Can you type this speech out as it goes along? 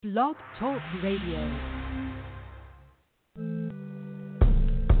Blog Talk Radio.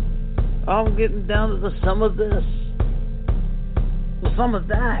 I'm getting down to the sum of this, the sum of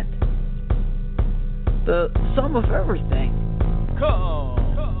that, the sum of everything. Oh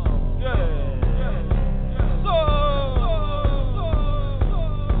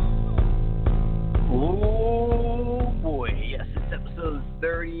boy, yes, it's episode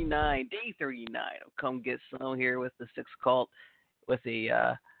 39, day 39 of Come Get Some here with the Sixth Cult with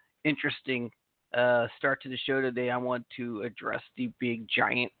a interesting start to the show today. I want to address the big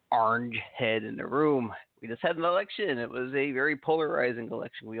giant orange head in the room. We just had an election. It was a very polarizing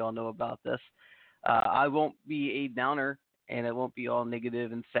election. We all know about this. I won't be a downer, and it won't be all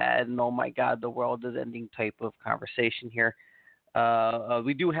negative and sad and oh my God, the world is ending type of conversation here.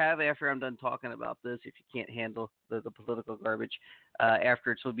 We do have, after I'm done talking about this, if you can't handle the political garbage,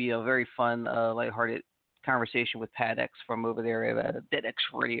 after it will be a very fun, lighthearted conversation with Pat X from over there at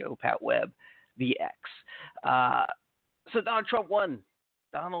DeadXRadio, Pat Webb, the X. So Donald Trump won.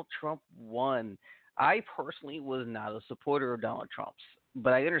 Donald Trump won. I personally was not a supporter of Donald Trump's,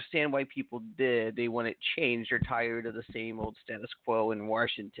 but I understand why people did. They want it changed. They're tired of the same old status quo in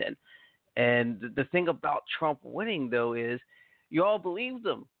Washington. And the thing about Trump winning, though, is you all believed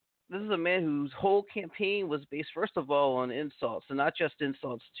him. This is a man whose whole campaign was based, first of all, on insults, and not just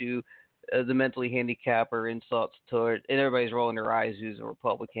insults to the mentally handicapped or insults toward, and everybody's rolling their eyes who's a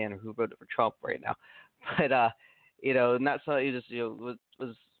Republican or who voted for Trump right now. But, not so, he just,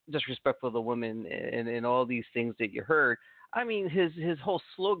 was disrespectful to women and all these things that you heard. I mean, his whole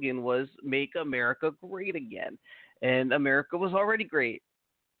slogan was "Make America Great Again," and America was already great.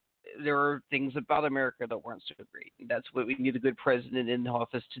 There are things about America that weren't so great. That's what we need a good president in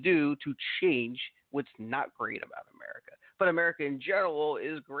office to do, to change what's not great about America. But America in general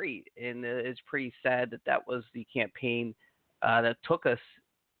is great, and it's pretty sad that was the campaign that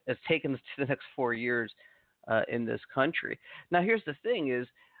has taken us to the next 4 years in this country. Now, here's the thing: is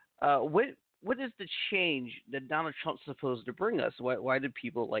what is the change that Donald Trump's supposed to bring us? Why did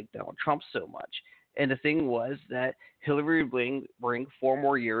people like Donald Trump so much? And the thing was that Hillary would bring 4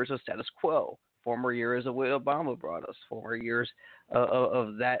 more years of status quo, 4 more years of what Obama brought us, 4 more years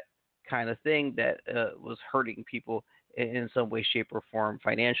of that kind of thing that was hurting people in some way, shape, or form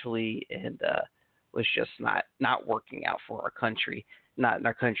financially, and was just not working out for our country, not in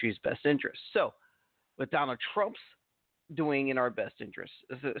our country's best interest. So what Donald Trump's doing in our best interest,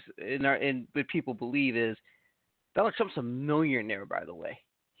 and what people believe is, Donald Trump's a millionaire, by the way.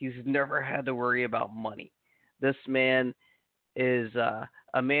 He's never had to worry about money. This man is a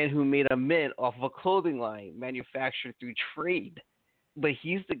man who made a mint off of a clothing line manufactured through trade. But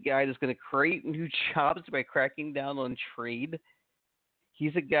he's the guy that's going to create new jobs by cracking down on trade.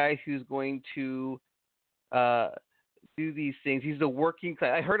 He's a guy who's going to do these things. He's the working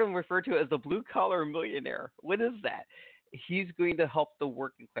class. I heard him referred to as the blue-collar millionaire. What is that? He's going to help the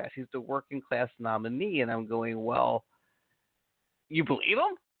working class. He's the working class nominee. And I'm going, well, you believe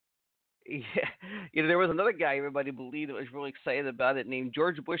him? Yeah. There was another guy everybody believed that was really excited about it named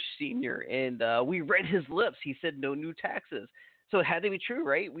George Bush Sr., and we read his lips. He said no new taxes. So it had to be true,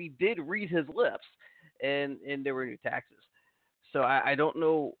 right? We did read his lips, and there were new taxes. So I don't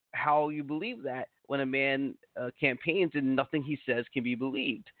know how you believe that when a man campaigns and nothing he says can be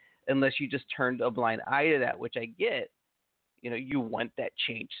believed, unless you just turned a blind eye to that, which I get. You want that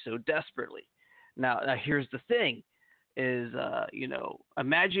change so desperately. Now here's the thing. Is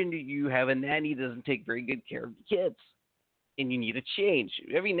imagine you have a nanny that doesn't take very good care of the kids, and you need a change.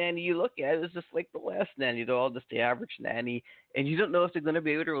 Every nanny you look at is just like the last nanny. They're all just the average nanny, and you don't know if they're going to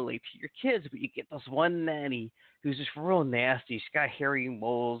be able to relate to your kids. But you get this one nanny who's just real nasty. She's got hairy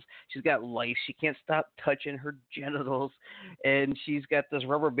moles. She's got lice. She can't stop touching her genitals, and she's got this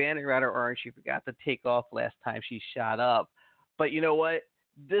rubber band around her arm she forgot to take off last time she shot up. But you know what?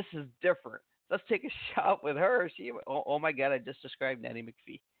 This is different. Let's take a shot with her. Oh my God, I just described Nanny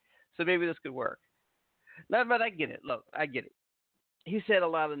McPhee. So maybe this could work. No, but I get it. Look, I get it. He said a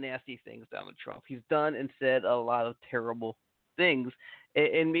lot of nasty things, Donald Trump. He's done and said a lot of terrible things.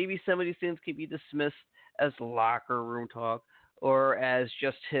 And maybe some of these things can be dismissed as locker room talk or as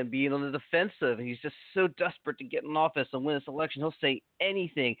just him being on the defensive. He's just so desperate to get in office and win this election. He'll say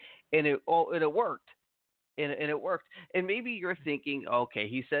anything, and it worked. And it worked. And maybe you're thinking, okay,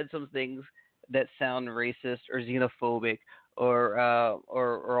 he said some things that sound racist or xenophobic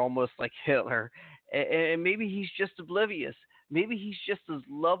or almost like Hitler, and maybe he's just oblivious. Maybe he's just as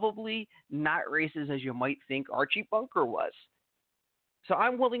lovably not racist as you might think Archie Bunker was. So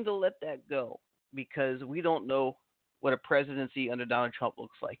I'm willing to let that go because we don't know what a presidency under Donald Trump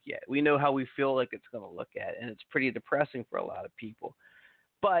looks like yet. We know how we feel like it's going to look at, and it's pretty depressing for a lot of people.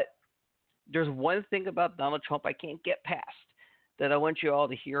 But there's one thing about Donald Trump I can't get past that I want you all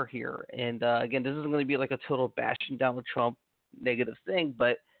to hear here. And again, this isn't going to be like a total bashing Donald Trump negative thing,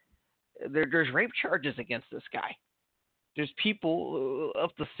 but there's rape charges against this guy. There's people,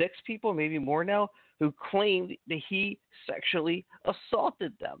 up to 6 people, maybe more now, who claimed that he sexually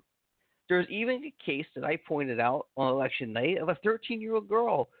assaulted them. There's even a case that I pointed out on election night of a 13-year-old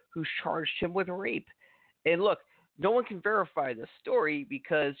girl who charged him with rape. And look, no one can verify this story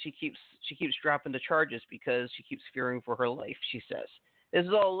because she keeps dropping the charges because she keeps fearing for her life, she says. This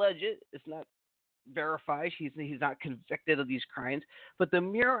is all alleged. It's not verified. He's not convicted of these crimes. But the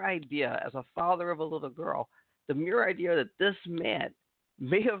mere idea, as a father of a little girl, the mere idea that this man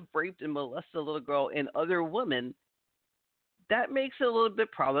may have raped and molested a little girl and other women, that makes it a little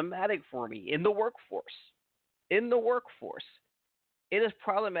bit problematic for me in the workforce. In the workforce. It is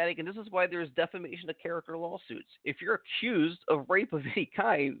problematic, and this is why there's defamation of character lawsuits. If you're accused of rape of any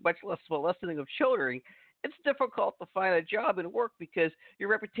kind, much less molesting of children, it's difficult to find a job and work because your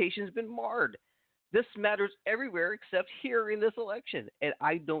reputation's been marred. This matters everywhere except here in this election, and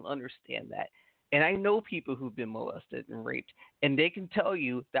I don't understand that. And I know people who've been molested and raped, and they can tell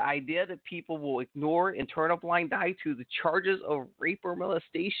you the idea that people will ignore and turn a blind eye to the charges of rape or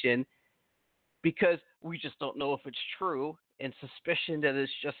molestation because we just don't know if it's true, and suspicion that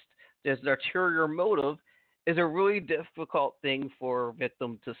it's just there's an ulterior motive is a really difficult thing for a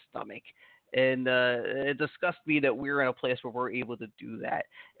victim to stomach. And it disgusts me that we're in a place where we're able to do that.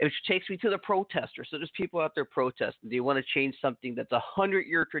 Which takes me to the protesters. So there's people out there protesting. They want to change something that's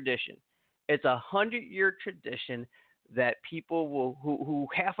 100-year tradition. It's 100-year tradition that people who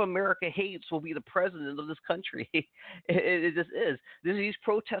half America hates will be the president of this country. It just is. These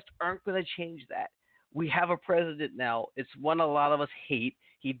protests aren't going to change that. We have a president now. It's one a lot of us hate.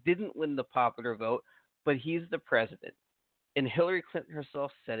 He didn't win the popular vote, but he's the president. And Hillary Clinton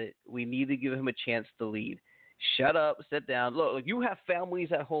herself said it. We need to give him a chance to lead. Shut up, sit down. Look, you have families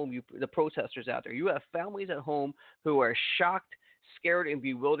at home, the protesters out there. You have families at home who are shocked, scared, and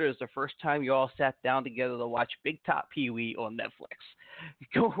bewildered as the first time you all sat down together to watch Big Top Pee-wee on Netflix.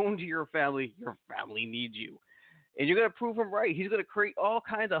 Go home to your family. Your family needs you. And you're going to prove him right. He's going to create all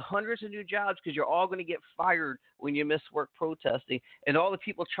kinds of hundreds of new jobs because you're all going to get fired when you miss work protesting. And all the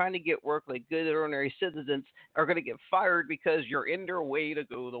people trying to get work like good ordinary citizens are going to get fired because you're in their way to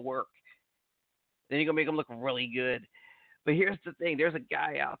go to work. Then you're going to make them look really good. But here's the thing. There's a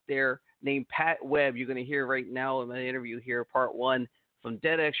guy out there named Pat Webb you're going to hear right now in my interview here, part 1, from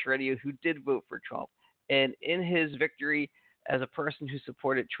DeadXRadio, who did vote for Trump. And in his victory as a person who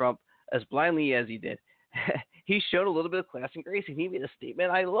supported Trump as blindly as he did, he showed a little bit of class and grace, and he made a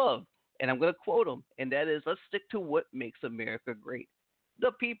statement I love, and I'm going to quote him, and that is, let's stick to what makes America great.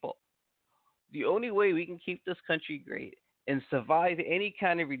 The people. The only way we can keep this country great and survive any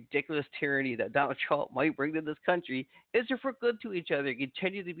kind of ridiculous tyranny that Donald Trump might bring to this country is if we're good to each other,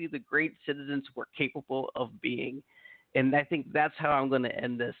 continue to be the great citizens we're capable of being. And I think that's how I'm going to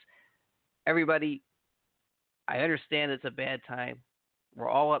end this. Everybody, I understand it's a bad time. We're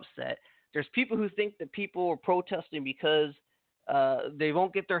all upset. There's people who think that people are protesting because they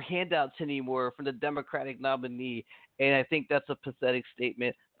won't get their handouts anymore from the Democratic nominee. And I think that's a pathetic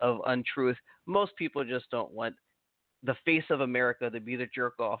statement of untruth. Most people just don't want the face of America to be the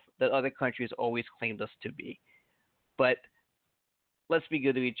jerk-off that other countries always claimed us to be. But let's be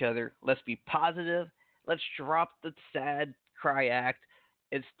good to each other. Let's be positive. Let's drop the sad cry act.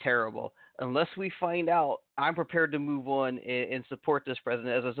 It's terrible. Unless we find out, I'm prepared to move on and support this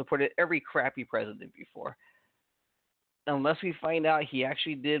president as I supported every crappy president before. Unless we find out he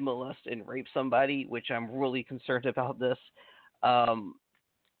actually did molest and rape somebody, which I'm really concerned about this,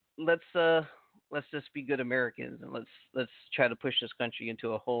 let's just be good Americans and let's try to push this country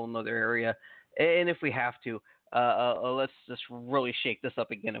into a whole nother area. And if we have to, let's just really shake this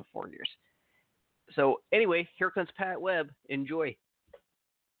up again in 4 years. So anyway, here comes Pat Webb. Enjoy.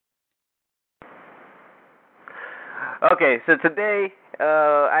 Okay, so today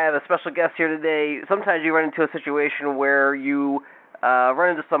I have a special guest here today. Sometimes you run into a situation where you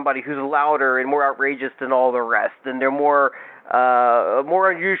run into somebody who's louder and more outrageous than all the rest, and they're more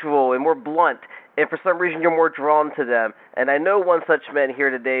unusual and more blunt, and for some reason you're more drawn to them. And I know one such man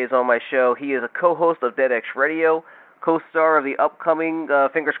here today is on my show. He is a co-host of DeadXRadio, co-star of the upcoming,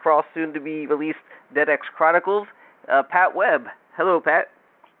 fingers crossed, soon-to-be released DeadX Chronicles, Pat Webb. Hello, Pat.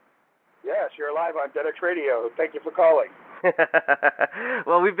 Yes, you're live on DeadXRadio. Thank you for calling.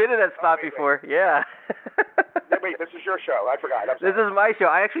 Well, we've been in that spot before. Yeah. Wait, this is your show. I forgot. This is my show.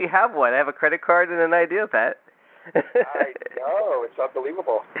 I actually have one. I have a credit card and an idea, Pat. I know. It's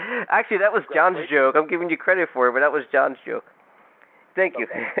unbelievable. Actually, that was John's joke. I'm giving you credit for it, but that was John's joke. Thank you.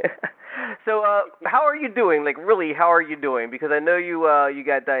 Okay. So, how are you doing? Like, really, how are you doing? Because I know you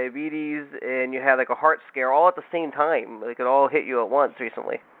got diabetes and you had like a heart scare all at the same time. Like, it all hit you at once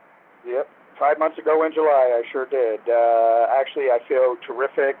recently. Yep. 5 months ago in July, I sure did. Actually, I feel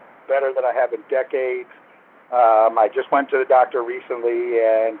terrific, better than I have in decades. I just went to the doctor recently,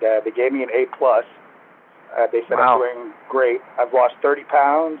 and they gave me an A+. They said Wow. I'm doing great. I've lost 30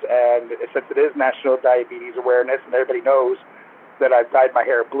 pounds, and since it is National Diabetes Awareness, and everybody knows that I've dyed my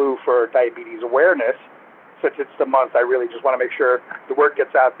hair blue for diabetes awareness, since it's the month, I really just want to make sure the word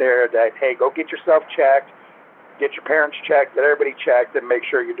gets out there that, hey, go get yourself checked, get your parents checked, get everybody checked, and make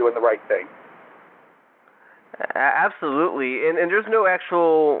sure you're doing the right thing. Absolutely, and there's no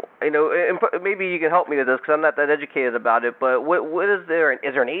actual, and maybe you can help me with this because I'm not that educated about it. But what is there?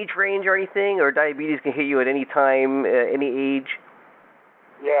 Is there an age range or anything, or diabetes can hit you at any time, any age?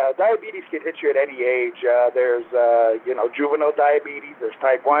 Yeah, diabetes can hit you at any age. There's juvenile diabetes. There's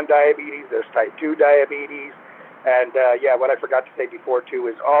type 1 diabetes. There's type 2 diabetes. And what I forgot to say before too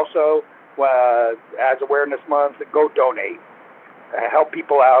is also as Awareness Month, go donate, help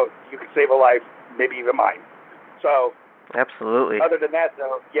people out. You can save a life, maybe even mine. So, absolutely. Other than that,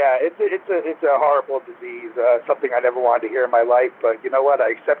 though, yeah, it's a horrible disease, something I never wanted to hear in my life. But you know what?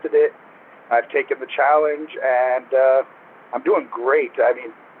 I accepted it. I've taken the challenge, and I'm doing great. I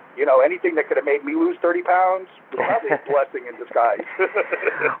mean, anything that could have made me lose 30 pounds was probably a blessing in disguise.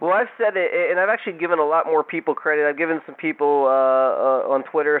 Well, I've said it, and I've actually given a lot more people credit. I've given some people on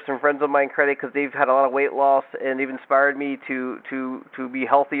Twitter, some friends of mine, credit because they've had a lot of weight loss, and they've inspired me to be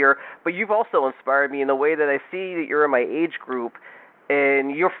healthier. But you've also inspired me in the way that I see that you're in my age group,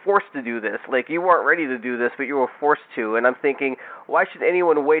 and you're forced to do this. Like, you weren't ready to do this, but you were forced to. And I'm thinking, why should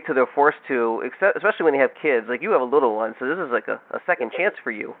anyone wait till they're forced to, especially when they have kids? Like, you have a little one, so this is like a second chance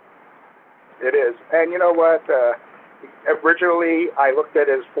for you. It is. And you know what? Originally, I looked at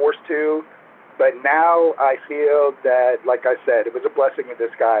it as forced to, but now I feel that, like I said, it was a blessing in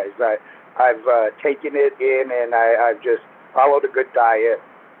disguise. I've taken it in, and I've just followed a good diet.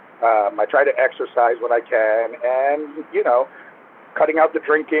 I try to exercise when I can, and, cutting out the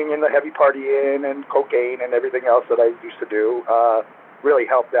drinking and the heavy partying and cocaine and everything else that I used to do really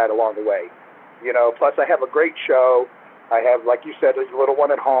helped that along the way. Plus I have a great show. I have, like you said, a little one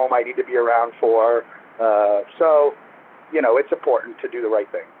at home I need to be around for. So, it's important to do the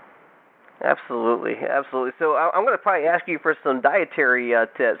right thing. Absolutely. So I'm going to probably ask you for some dietary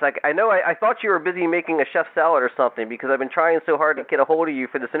tips. Like, I know I thought you were busy making a chef salad or something because I've been trying so hard to get a hold of you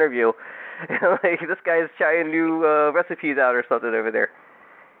for this interview. Like, this guy's trying new recipes out or something over there.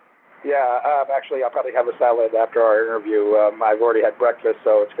 Yeah, actually, I'll probably have a salad after our interview. I've already had breakfast,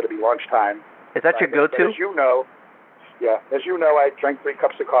 so it's going to be lunchtime. Is that your go-to? But as you know, I drank 3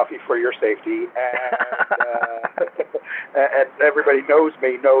 cups of coffee for your safety, and and everybody knows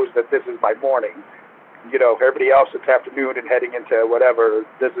that this is my morning. Everybody else, it's afternoon and heading into whatever.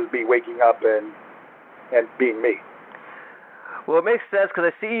 This is me waking up and being me. Well, it makes sense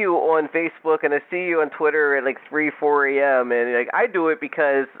because I see you on Facebook and I see you on Twitter at like 3, 4 a.m. and like I do it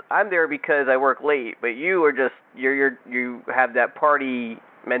because I'm there because I work late, but you are just you have that party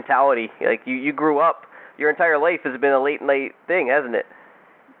mentality. Like you grew up. Your entire life has been a late night thing, hasn't it?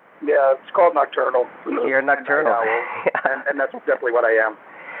 Yeah, it's called nocturnal. You're nocturnal, and that's definitely what I am.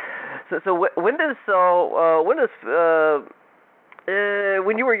 So when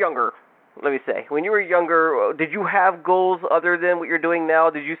you were younger, let me say, when you were younger, did you have goals other than what you're doing now?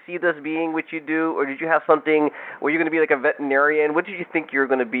 Did you see this being what you do, or did you have something where you're going to be like a veterinarian? What did you think you were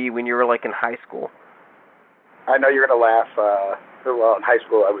going to be when you were like in high school? I know you're going to laugh. Well, in high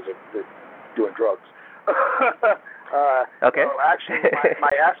school, I was doing drugs. Okay. So actually, my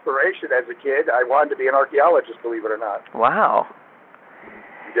aspiration as a kid, I wanted to be an archaeologist, believe it or not. Wow.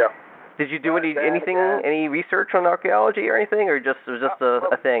 Yeah. Did you do any research on archaeology or anything, or it was just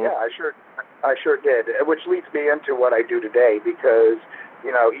a thing? Yeah, I sure did, which leads me into what I do today because,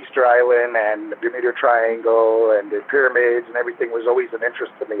 Easter Island and the Bermuda Triangle and the pyramids and everything was always an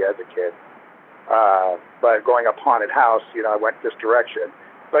interest to me as a kid. But going up Haunted House, I went this direction.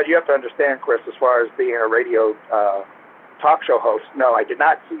 But you have to understand, Chris, as far as being a radio talk show host, no, I did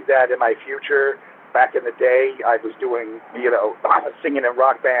not see that in my future. Back in the day, I was doing, singing in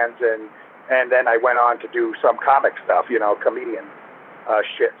rock bands, and then I went on to do some comic stuff, comedian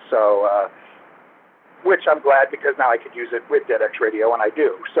shit. So, which I'm glad because now I could use it with DeadX Radio, and I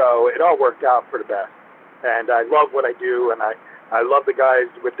do. So it all worked out for the best. And I love what I do, and I love the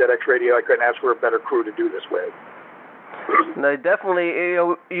guys with DeadX Radio. I couldn't ask for a better crew to do this with. No, definitely.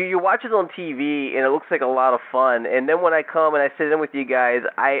 You watch it on TV, and it looks like a lot of fun. And then when I come and I sit in with you guys,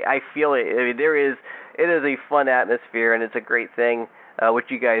 I feel it. I mean, it is a fun atmosphere, and it's a great thing. what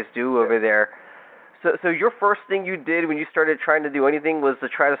you guys do over there. So your first thing you did when you started trying to do anything was to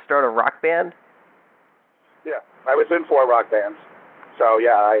try to start a rock band? Yeah, I was in 4 rock bands. So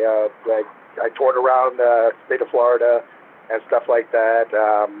yeah, I toured around the state of Florida and stuff like that.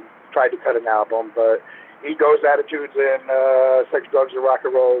 Tried to cut an album, but egos, attitudes, and sex, drugs, and rock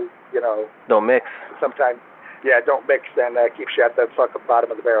and roll, Don't mix. Sometimes, don't mix and keep you at the fucking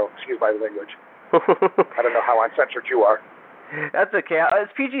bottom of the barrel. Excuse my language. I don't know how uncensored you are. That's okay.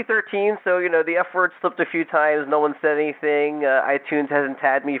 It's PG-13, so, the F word slipped a few times. No one said anything. iTunes hasn't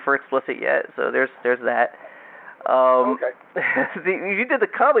tagged me for explicit yet, so there's that. Okay. You did the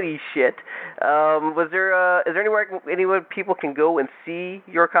comedy shit. Is there anywhere people can go and see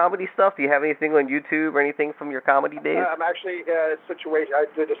your comedy stuff? Do you have anything on YouTube or anything from your comedy days? I'm actually I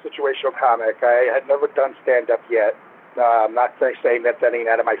did a situational comic. I had never done stand-up yet. I'm not saying that's any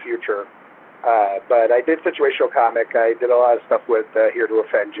out of my future. But I did situational comic. I did a lot of stuff with Here to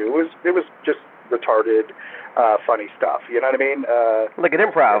Offend You. It was just retarded, funny stuff. You know what I mean? Like an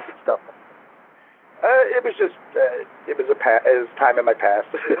improv stuff. It was just it was time in my past.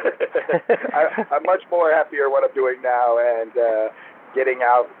 I'm much more happier what I'm doing now and getting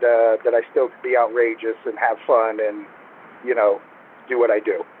out that I still can be outrageous and have fun and do what I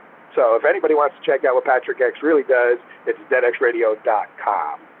do. So if anybody wants to check out what Patrick X really does, it's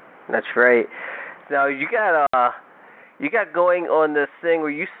DeadXRadio.com. That's right. Now you got going on this thing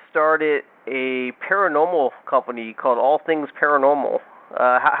where you started a paranormal company called All Things Paranormal.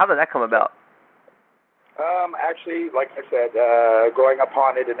 How did that come about? Actually, like I said, growing up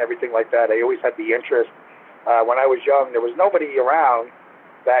haunted and everything like that, I always had the interest. When I was young, there was nobody around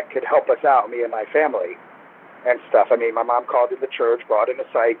that could help us out, me and my family and stuff. I mean, my mom called in the church, brought in a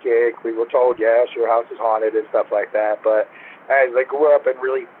psychic. We were told, yes, your house is haunted and stuff like that. But as I grew up and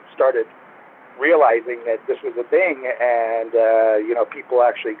really started realizing that this was a thing and, people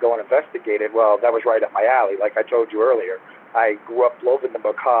actually go and investigate it, well, that was right up my alley. Like I told you earlier, I grew up loving the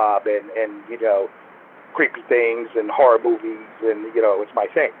macabre and creepy things and horror movies and, it's my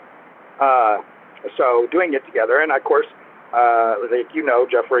thing. So doing it together, and of course, like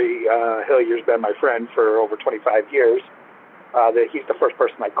Jeffrey Hillier's been my friend for over 25 years. He's the first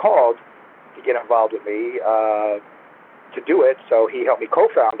person I called to get involved with me to do it, so he helped me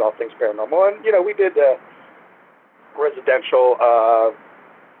co-found All Things Paranormal, and, we did residential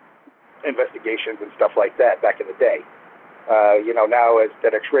investigations and stuff like that back in the day. Now as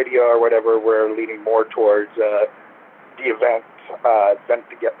DeadX Radio or whatever, we're leaning more towards the event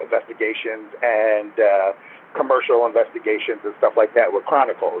investigations and commercial investigations and stuff like that with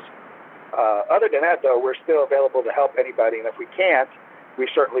Chronicles. Other than that, though, we're still available to help anybody, and if we can't, we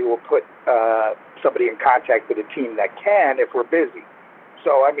certainly will put somebody in contact with a team that can if we're busy.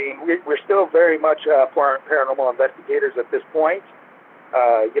 So, I mean, we're still very much paranormal investigators at this point,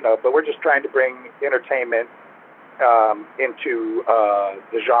 but we're just trying to bring entertainment into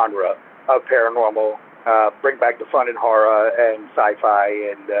the genre of paranormal, bring back the fun and horror and sci-fi,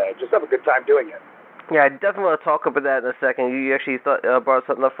 and just have a good time doing it. Yeah, I definitely want to talk about that in a second. You actually brought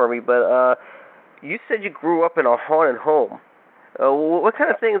something up for me, but you said you grew up in a haunted home. What kind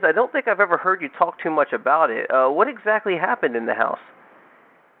of things? I don't think I've ever heard you talk too much about it. What exactly happened in the house?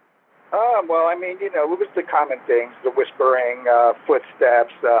 Well, I mean, it was the common things, the whispering,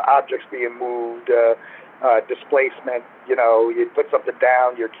 footsteps, objects being moved, displacement, you'd put something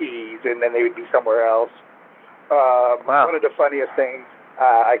down, your keys, and then they would be somewhere else. Wow. One of the funniest things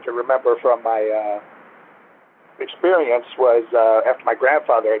I can remember from my experience was after my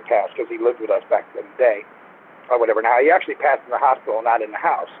grandfather had passed, because he lived with us back in the day, or whatever. Now, he actually passed in the hospital, not in the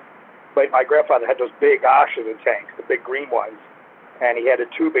house. But my grandfather had those big oxygen tanks, the big green ones, and he had a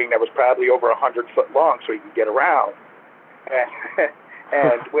tubing that was probably over 100 foot long so he could get around.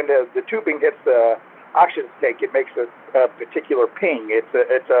 And when the tubing hits the oxygen tank, it makes a particular ping. It's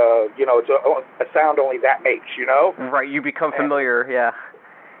a sound only that makes, Right, you become familiar, yeah.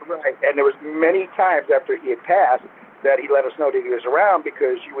 Right, and there was many times after he had passed that he let us know that he was around,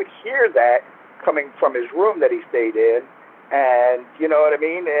 because you would hear that coming from his room that he stayed in, and you know what I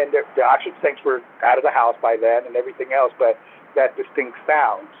mean? And the oxygen tanks were out of the house by then and everything else, but that distinct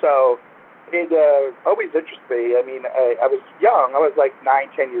sound. So it always interested me. I mean, I was young. I was like 9,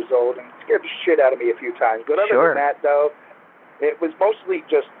 10 years old, and it scared the shit out of me a few times. But other than that, though, it was mostly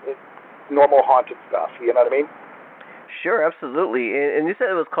just normal haunted stuff. You know what I mean? Sure, absolutely. And you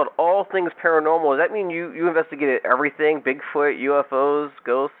said it was called All Things Paranormal. Does that mean you investigated everything? Bigfoot, UFOs,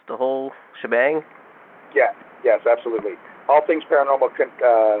 ghosts, the whole shebang? Yeah, yes, absolutely. All Things Paranormal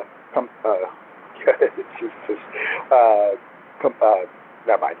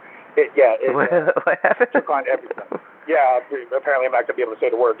never mind. It what happened? took on everything. Yeah, apparently I'm not going to be able to say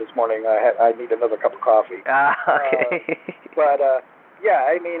the word this morning. I need another cup of coffee. Okay. Yeah,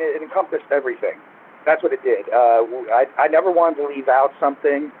 I mean, it encompassed everything. That's what it did. I never wanted to leave out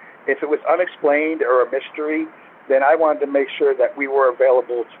something. If it was unexplained or a mystery, then I wanted to make sure that we were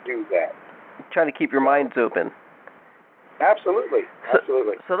available to do that. Trying to keep your minds open. Absolutely.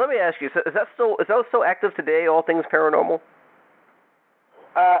 So let me ask you: is that still active today? All things paranormal?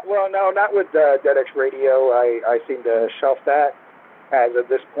 Well, no, not with DeadX Radio. I seem to shelf that as of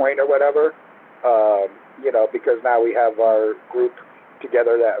this point or whatever. Because now we have our group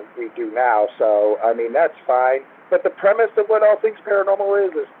together that we do now. So, I mean, that's fine. But the premise of what All Things Paranormal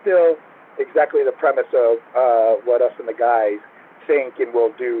is still exactly the premise of what us and the guys think and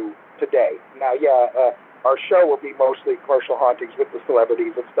will do today. Now, our show will be mostly commercial hauntings with the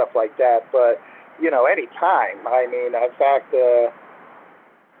celebrities and stuff like that. But, any time. I mean, in fact,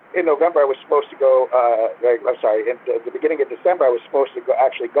 in November I was supposed to go, in the beginning of December I was supposed to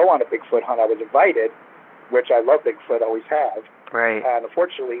go on a Bigfoot hunt. I was invited, which I love Bigfoot, always have. Right. And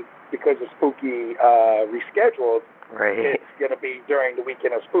unfortunately, because of Spooky rescheduled, right. It's going to be during the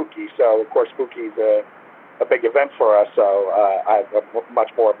weekend of Spooky. So, of course, Spooky's a big event for us, so I'm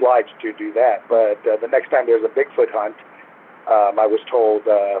much more obliged to do that. But the next time there's a Bigfoot hunt, I was told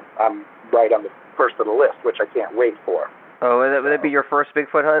I'm right on the first of the list, which I can't wait for. Oh, would that be your first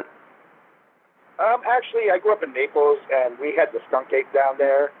Bigfoot hunt? Actually, I grew up in Naples, and we had the skunk ape down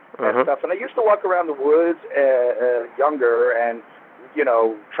there and stuff. And I used to walk around the woods younger and,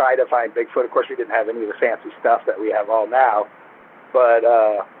 try to find Bigfoot. Of course, we didn't have any of the fancy stuff that we have all now. But,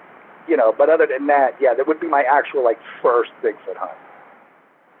 but other than that, that would be my actual, first Bigfoot hunt.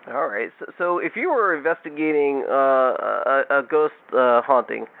 All right. So if you were investigating a ghost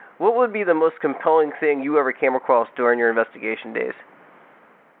haunting, what would be the most compelling thing you ever came across during your investigation days?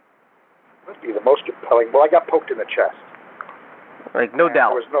 Would be the most compelling. Well, I got poked in the chest. No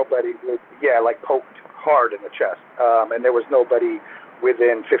doubt. There was nobody, poked hard in the chest. And there was nobody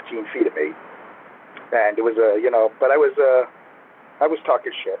within 15 feet of me. And it was but I was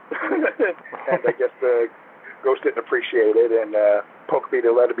talking shit. And I guess the ghost didn't appreciate it and poked me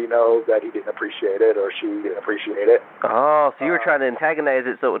to let me know that he didn't appreciate it or she didn't appreciate it. Oh, so you were trying to antagonize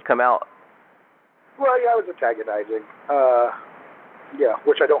it so it would come out. Well, I was antagonizing.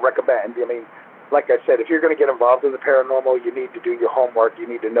 Which I don't recommend. I mean, like I said, if you're going to get involved in the paranormal, you need to do your homework. You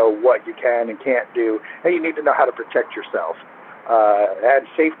need to know what you can and can't do, and you need to know how to protect yourself. And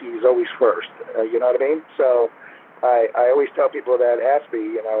safety is always first. You know what I mean? So I always tell people that ask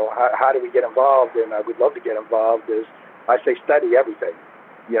me, how do we get involved, and I would love to get involved, is I say study everything.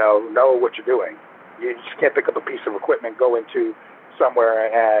 Know what you're doing. You just can't pick up a piece of equipment, go into somewhere,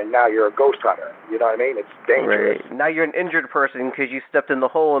 and now you're a ghost hunter. You know what I mean? It's dangerous. Right. Now you're an injured person because you stepped in the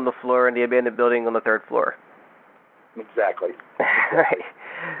hole in the floor in the abandoned building on the 3rd floor. Exactly. Right.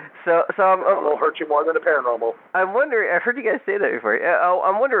 So it'll hurt you more than the paranormal. I'm wondering, I've heard you guys say that before.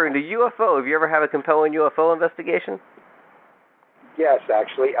 I'm wondering, the UFO, have you ever had a compelling UFO investigation? Yes,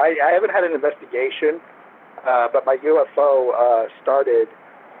 actually. I haven't had an investigation, but my UFO started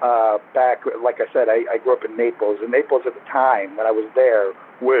back, like I said, I grew up in Naples, and Naples at the time when I was there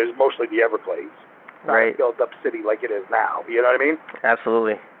was mostly the Everglades. Right. Built up city like it is now. You know what I mean?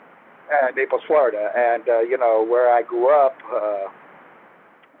 Absolutely. Naples, Florida. And, where I grew up,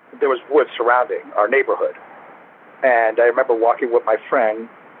 there was woods surrounding our neighborhood. And I remember walking with my friend,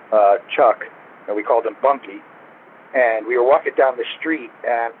 Chuck, and we called him Bunky, and we were walking down the street,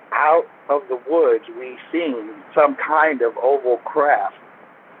 and out of the woods we seen some kind of oval craft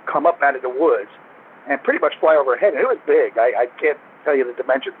come up out of the woods and pretty much fly overhead. And it was big. I can't tell you the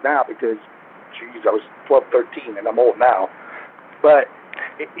dimensions now because, geez, I was 12, 13, and I'm old now. But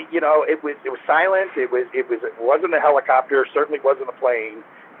it was silent. It wasn't a helicopter. Certainly wasn't a plane.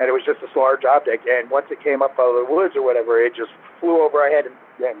 And it was just this large object. And once it came up out of the woods or whatever, it just flew over our head and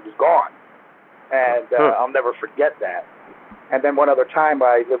was gone. And I'll never forget that. And then one other time,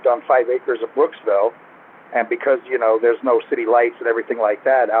 I lived on 5 acres of Brooksville. And because, there's no city lights and everything like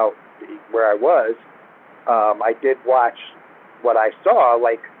that out where I was, I did watch what I saw,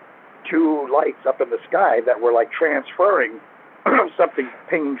 like 2 lights up in the sky that were like transferring something,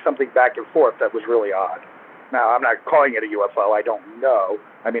 pinging something back and forth that was really odd. Now, I'm not calling it a UFO. I don't know.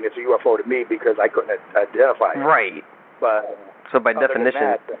 I mean, it's a UFO to me because I couldn't identify it. Right. But so by definition.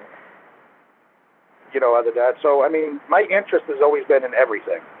 Other than that. So, I mean, my interest has always been in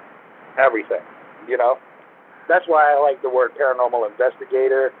everything. Everything. That's why I like the word paranormal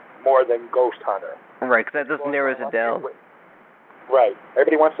investigator more than ghost hunter. Right, because that just narrows it down. Right.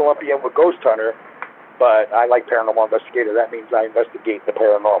 Everybody wants to lump you in with ghost hunter, but I like paranormal investigator. That means I investigate the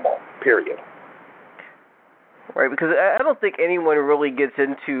paranormal, period. Right, because I don't think anyone really gets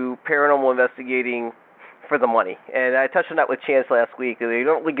into paranormal investigating for the money. And I touched on that with Chance last week. You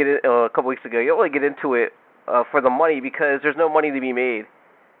don't really get it a couple weeks ago. You don't really get into it for the money because there's no money to be made.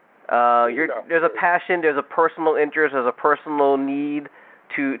 There's a passion, there's a personal interest, there's a personal need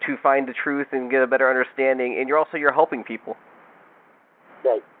to find the truth and get a better understanding, and you're helping people.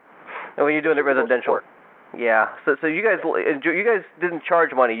 Right. And when you're doing it residential. Yeah. So you guys didn't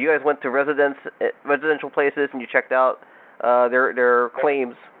charge money. You guys went to residential places and you checked out their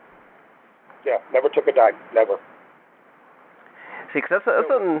claims. Yeah, never took a dime, never. See, because that's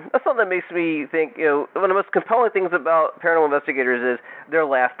something that makes me think, one of the most compelling things about paranormal investigators is they're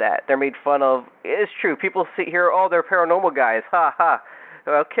laughed at. They're made fun of. It's true. People sit here, oh, they're paranormal guys. Ha, ha.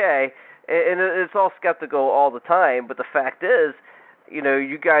 Okay. And it's all skeptical all the time, but the fact is,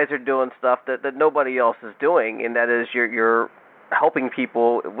 you guys are doing stuff that nobody else is doing, and that is you're helping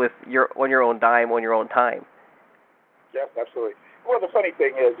people on your own dime, on your own time. Yes, absolutely. Well, the funny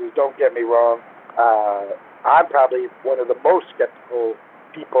thing is don't get me wrong, I'm probably one of the most skeptical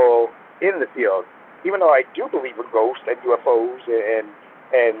people in the field, even though I do believe in ghosts and UFOs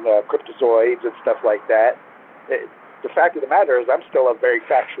and cryptozoids and stuff like that. The fact of the matter is I'm still a very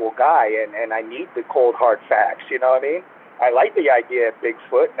factual guy, and I need the cold, hard facts, you know what I mean? I like the idea of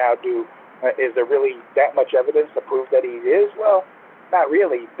Bigfoot. Now, is there really that much evidence to prove that he is? Well, not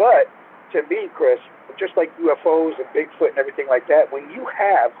really. But to me, Chris, just like UFOs and Bigfoot and everything like that, when you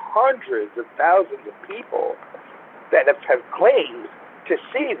have hundreds of thousands of people that have claimed to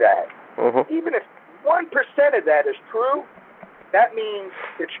see that, even if 1% of that is true, that means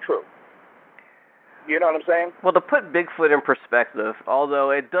it's true. You know what I'm saying? Well, to put Bigfoot in perspective,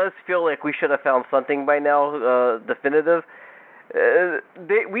 although it does feel like we should have found something by now, definitive,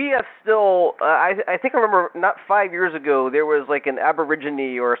 we have still, I think I remember not 5 years ago, there was like an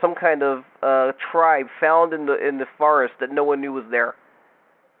aborigine or some kind of tribe found in the forest that no one knew was there.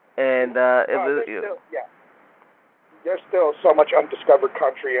 And there's still so much undiscovered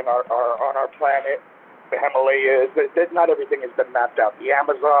country on our planet, the Himalayas, that not everything has been mapped out. The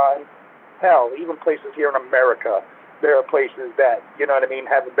Amazon. Hell, even places here in America, there are places that, you know what I mean,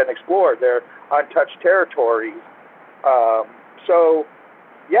 haven't been explored. They're untouched territories. So,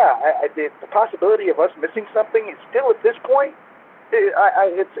 yeah, the possibility of us missing something is still at this point,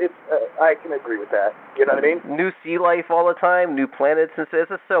 I can agree with that. You know what I mean? New sea life all the time, new planets, and there's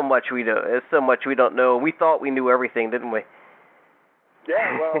so much we don't. There's so much we don't know. We thought we knew everything, didn't we?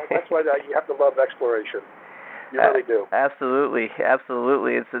 Yeah, well, that's why you have to love exploration. You really do. Absolutely.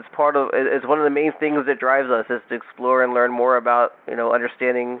 It's part of. It's one of the main things that drives us is to explore and learn more about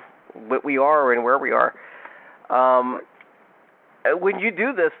understanding what we are and where we are. When you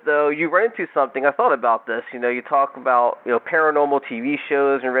do this, though, you run into something. I thought about this. You talk about paranormal TV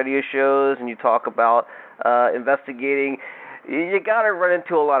shows and radio shows, and you talk about investigating. You got to run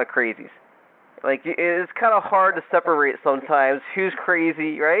into a lot of crazies. Like, it's kind of hard to separate sometimes who's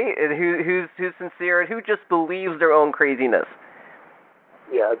crazy, right, and who's sincere, and who just believes their own craziness.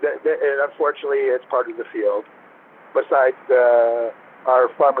 Yeah, and unfortunately, it's part of the field. Besides,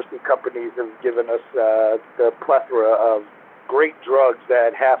 our pharmacy companies have given us the plethora of great drugs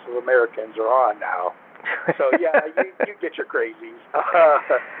that half of Americans are on now. So, yeah, you get your crazies.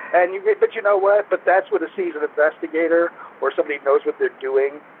 But you know what? But that's what a seasoned investigator or somebody who knows what they're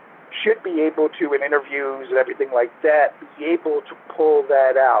doing should be able to, in interviews and everything like that, be able to pull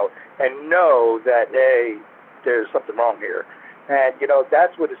that out and know that, hey, there's something wrong here. And,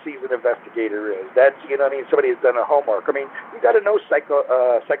 that's what a seasoned investigator is. That's, somebody who's done a homework. I mean, you got to know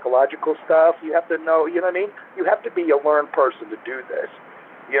psychological stuff. You have to know, you have to be a learned person to do this.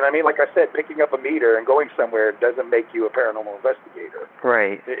 You know what I mean? Like I said, picking up a meter and going somewhere doesn't make you a paranormal investigator.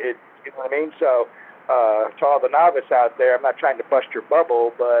 Right. You know what I mean? So, to all the novice out there, I'm not trying to bust your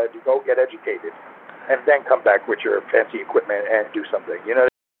bubble, but go get educated and then come back with your fancy equipment and do something.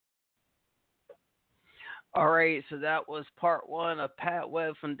 All right, so that was part one of Pat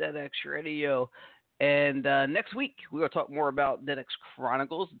Webb from DeadX Radio. And next week, we're going to talk more about DeadX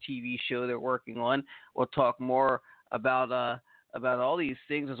Chronicles, the TV show they're working on. We'll talk more about all these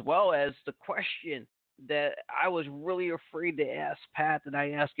things, as well as the question that I was really afraid to ask Pat, that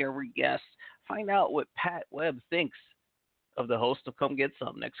I ask every guest. Find out what Pat Webb thinks of the host of Come Get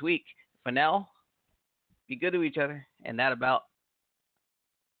Some next week. For now, be good to each other, and that about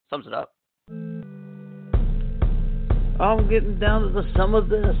sums it up. I'm getting down to the sum of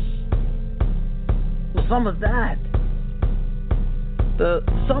this, the sum of that, the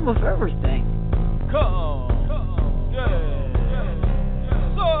sum of everything. Come get